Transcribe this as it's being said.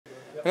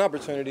An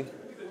opportunity.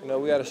 You know,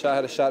 we had a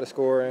shot to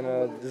score,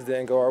 and just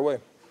didn't go our way.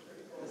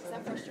 Is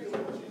that frustrating?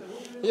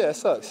 Yeah, it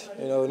sucks.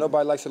 You know,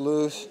 nobody likes to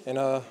lose,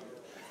 and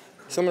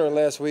similar to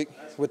last week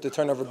with the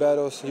turnover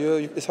battles,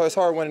 it's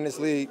hard winning this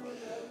league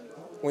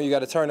when you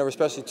got a turnover,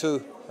 especially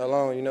 2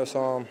 alone. You know,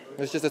 so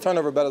it's just the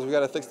turnover battles. We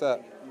got to fix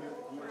that.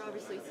 There are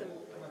obviously some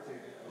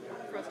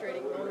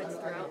frustrating moments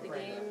throughout the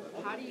game.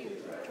 How do you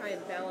try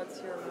and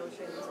balance your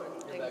emotions when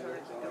things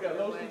aren't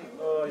going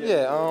your way?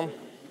 Yeah.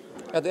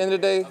 At the end of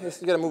the day,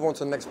 you got to move on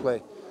to the next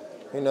play.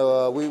 You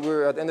know,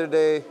 we're at the end of the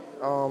day.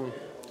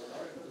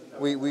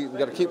 We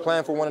got to keep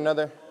playing for one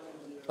another.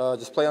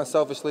 Just play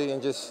unselfishly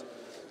and just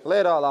lay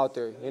it all out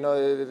there. You know,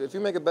 if you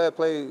make a bad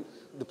play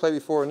the play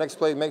before, next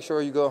play, make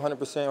sure you go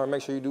 100% or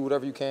make sure you do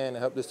whatever you can to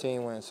help this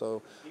team win.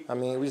 So, I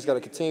mean, we just got to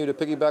continue to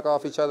piggyback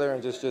off each other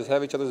and just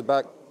have each other's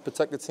back,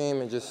 protect the team,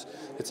 and just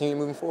continue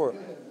moving forward.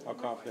 How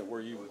confident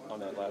were you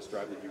on that last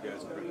drive that you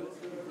guys were going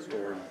to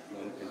score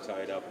and tie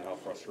it up, and how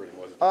frustrating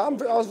was it? I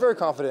was very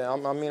confident.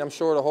 I mean, I'm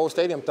sure the whole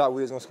stadium thought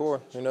we was going to score.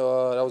 You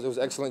know, it was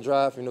an excellent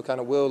drive. You know, kind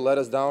of Will led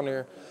us down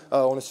there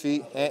on his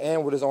feet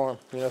and with his arm.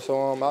 You know,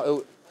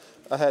 so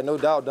I had no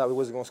doubt that we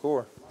wasn't going to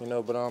score. You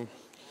know, but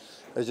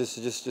it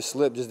just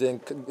slipped. It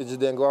just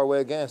didn't go our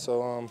way again.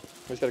 So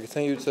we just got to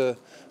continue to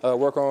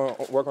work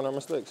on our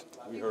mistakes.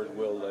 We heard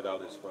Will let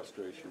out his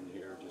frustration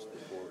here just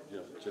before,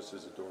 just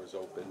as the doors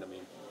opened. I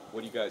mean,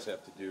 what do you guys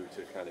have to do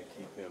to kind of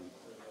keep him,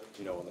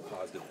 on the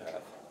positive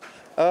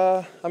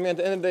path? I mean, at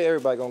the end of the day,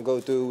 everybody gonna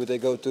go through what they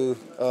go through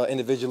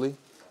individually,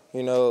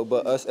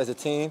 but us as a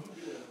team,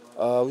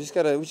 we just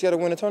gotta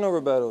win the turnover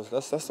battles.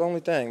 That's the only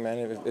thing,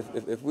 man.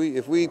 If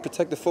we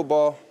protect the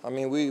football, I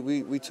mean, we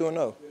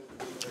 2-0.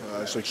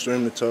 It's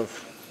extremely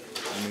tough.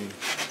 I mean,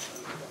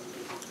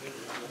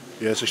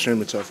 yeah, it's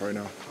extremely tough right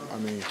now. I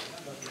mean,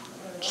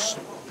 just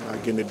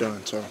not getting it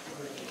done. So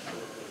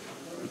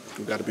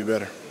we got to be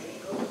better.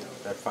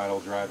 That final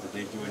drive, did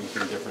they do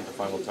anything different? The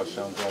final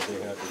touchdown drive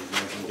they had, did they do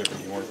anything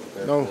different you weren't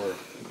prepared No,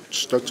 for?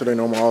 Stuck to their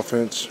normal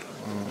offense,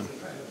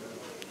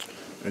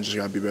 and just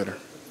got to be better.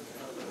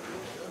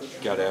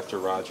 Got after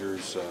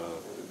Rodgers,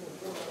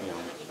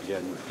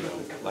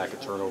 lack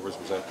of turnovers.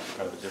 Was that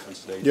kind of a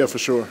difference today? Yeah, for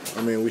sure.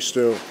 I mean, we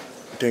still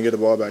didn't get the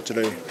ball back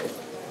today,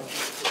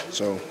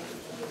 so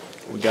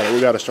we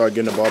got to start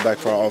getting the ball back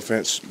for our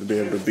offense to be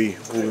able to be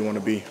who we want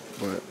to be,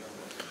 but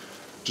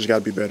just got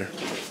to be better.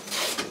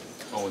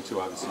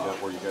 0-2, obviously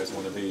not where you guys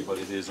want to be, but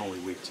it is only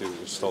week 2.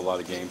 There's still a lot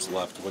of games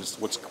left.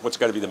 What's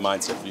got to be the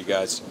mindset for you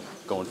guys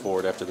going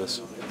forward after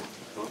this?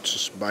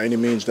 Just by any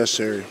means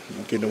necessary,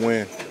 getting a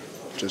win.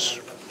 Just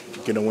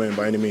getting a win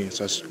by any means.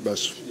 That's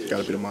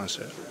got to be the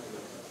mindset.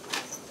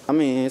 I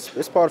mean,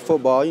 it's part of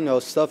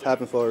football. Stuff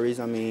happens for a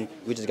reason. I mean,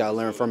 we just got to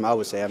learn from it, I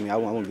would say. I mean, I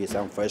wouldn't be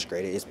so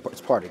frustrated. It's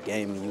part of the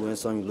game. I mean, you win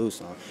some, you lose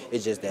some.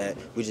 It's just that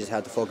we just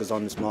have to focus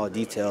on the small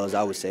details,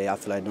 I would say. I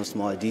feel like those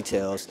small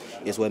details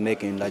is what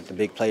making, the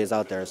big players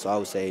out there. So I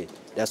would say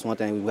that's one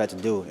thing we had to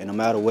do. And no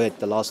matter what,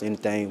 the loss or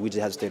anything, we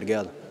just have to stay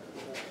together.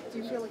 Do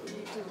you feel like you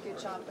did a good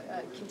job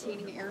at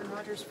containing Aaron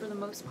Rodgers for the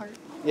most part?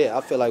 Yeah,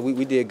 I feel like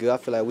we did good. I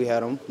feel like we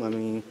had him. I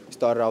mean, we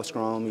started off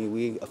strong. I mean,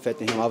 we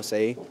affected him, I would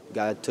say.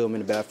 Got to him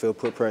in the backfield,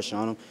 put pressure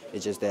on him.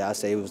 It's just that I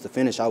say it was the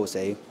finish, I would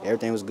say.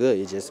 Everything was good.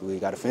 It's just we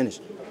got to finish.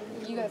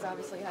 You guys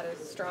obviously had a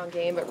strong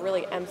game, but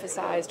really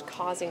emphasized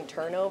causing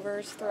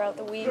turnovers throughout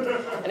the week.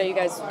 I know you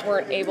guys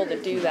weren't able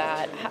to do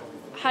that.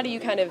 How do you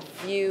kind of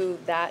view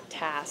that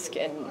task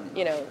and,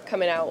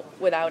 coming out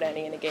without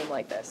any in a game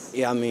like this?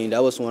 Yeah, I mean,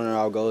 that was one of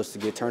our goals to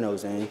get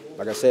turnovers in.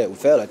 Like I said, we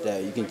failed at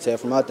that. You can tell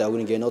from out there we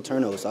didn't get no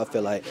turnovers. So I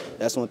feel like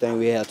that's one thing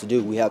we have to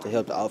do. We have to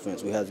help the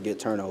offense. We have to get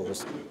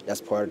turnovers. That's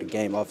part of the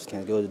game. Offense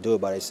can't go to do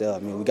it by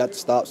themselves. I mean, we got the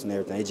stops and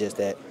everything. It's just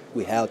that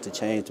we have to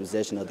change the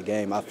possession of the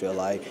game, I feel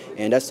like.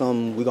 And that's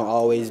something we're going to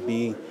always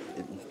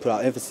put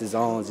our emphasis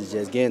on is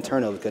just getting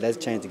turnovers because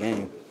that's changed the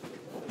game.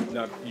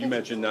 Now, you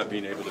mentioned not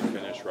being able to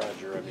finish,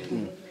 Roger. I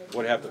mean,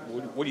 what happened?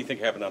 What do you think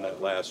happened on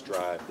that last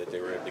drive that they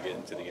were able to get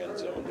into the end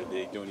zone? Did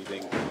they do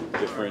anything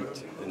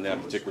different in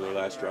that particular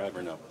last drive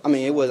or no? I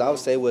mean, I would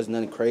say it was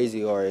nothing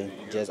crazy or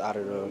just out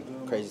of the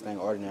crazy thing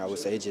ordinary. I would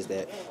say it's just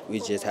that we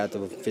just have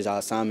to finish our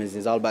assignments.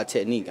 It's all about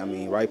technique. I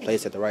mean, right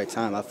place at the right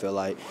time. I feel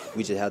like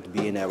we just have to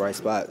be in that right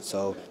spot.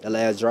 So the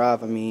last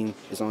drive, I mean,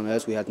 it's on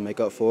us. We have to make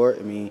up for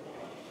it. I mean,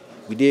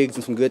 we did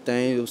some good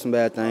things, there was some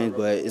bad things,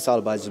 but it's all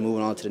about just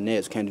moving on to the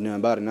next. We can't do nothing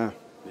about it now.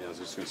 Yeah, I was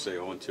just going to say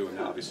 0-2, and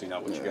obviously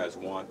not what you guys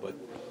want, but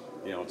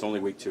it's only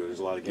week 2. There's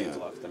a lot of games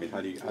left. I mean,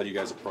 how do you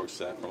guys approach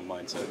that from a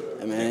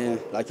mindset? I mean,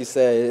 like you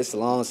said, it's a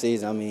long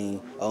season. I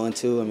mean,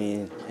 0-2. I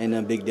mean, ain't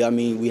nothing big deal. I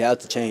mean, we have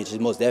to change. It's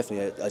most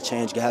definitely a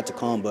change got to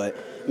come, but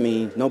I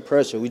mean, no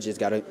pressure. We just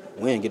got to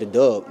win, get a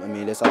dub. I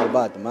mean, that's all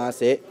about the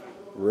mindset.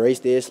 Erase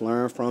this,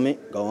 learn from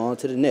it, go on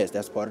to the next.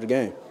 That's part of the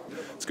game.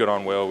 It's good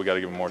on Will. We got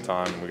to give him more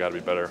time. We got to be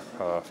better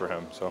for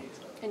him. So.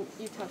 And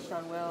you touched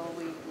on Will.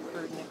 We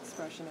heard an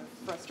expression of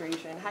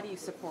frustration. How do you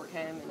support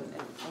him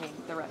and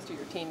the rest of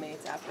your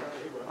teammates after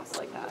a loss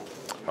like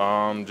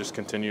that? Just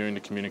continuing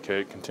to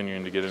communicate,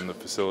 continuing to get in the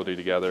facility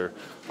together,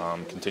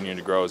 continuing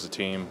to grow as a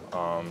team,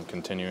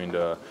 continuing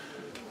to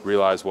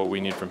realize what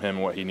we need from him,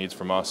 what he needs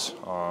from us,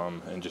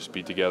 and just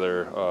be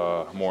together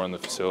more in the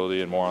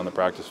facility and more on the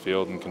practice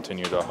field, and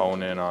continue to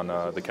hone in on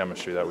the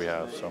chemistry that we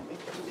have. So,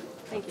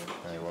 thank you.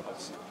 You're welcome.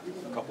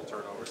 A couple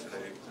turnovers today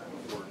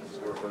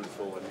were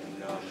hurtful. I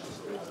mean,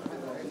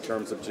 in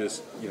terms of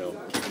just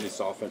keeping this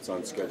offense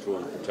on schedule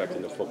and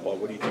protecting the football,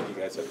 what do you think you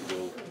guys have to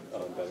do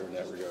better in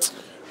that regard?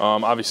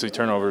 Obviously,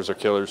 turnovers are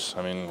killers.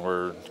 I mean,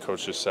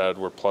 coach just said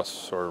we're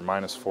plus or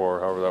minus 4,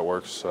 however that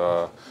works,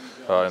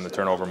 in the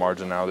turnover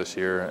margin now this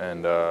year.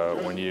 And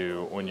when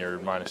you're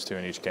 -2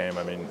 in each game,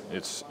 I mean,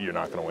 you're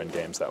not going to win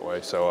games that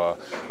way. So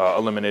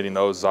eliminating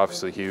those is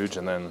obviously huge.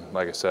 And then,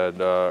 like I said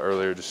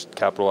earlier, just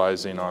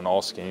capitalizing on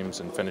all schemes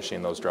and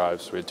finishing those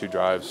drives. We had 2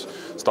 drives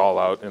stall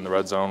out in the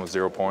red zone with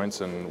 0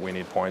 points, and we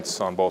need points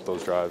on both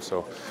those drives. So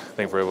I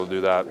think if we're able to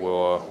do that,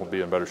 we'll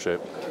be in better shape.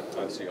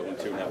 Obviously,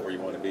 0-2 not where you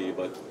want to be,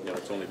 but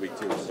it's only week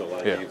 2, still a lot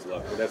of games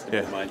left. But that's the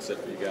good mindset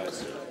for you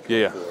guys.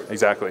 Yeah,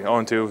 exactly.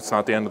 0-2, it's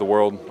not the end of the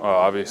world.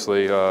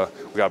 Obviously, we got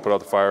to put out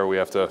the fire. We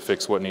have to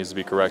fix what needs to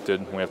be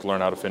corrected. We have to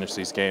learn how to finish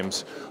these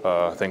games.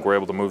 I think we're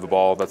able to move the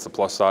ball. That's the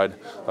plus side.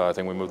 I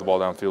think we move the ball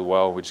downfield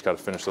well. We just got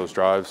to finish those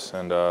drives,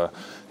 and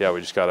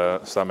we just got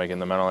to stop making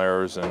the mental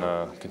errors and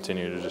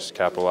continue to just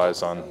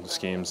capitalize on the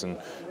schemes and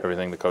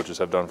everything the coaches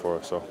have done for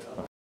us. So.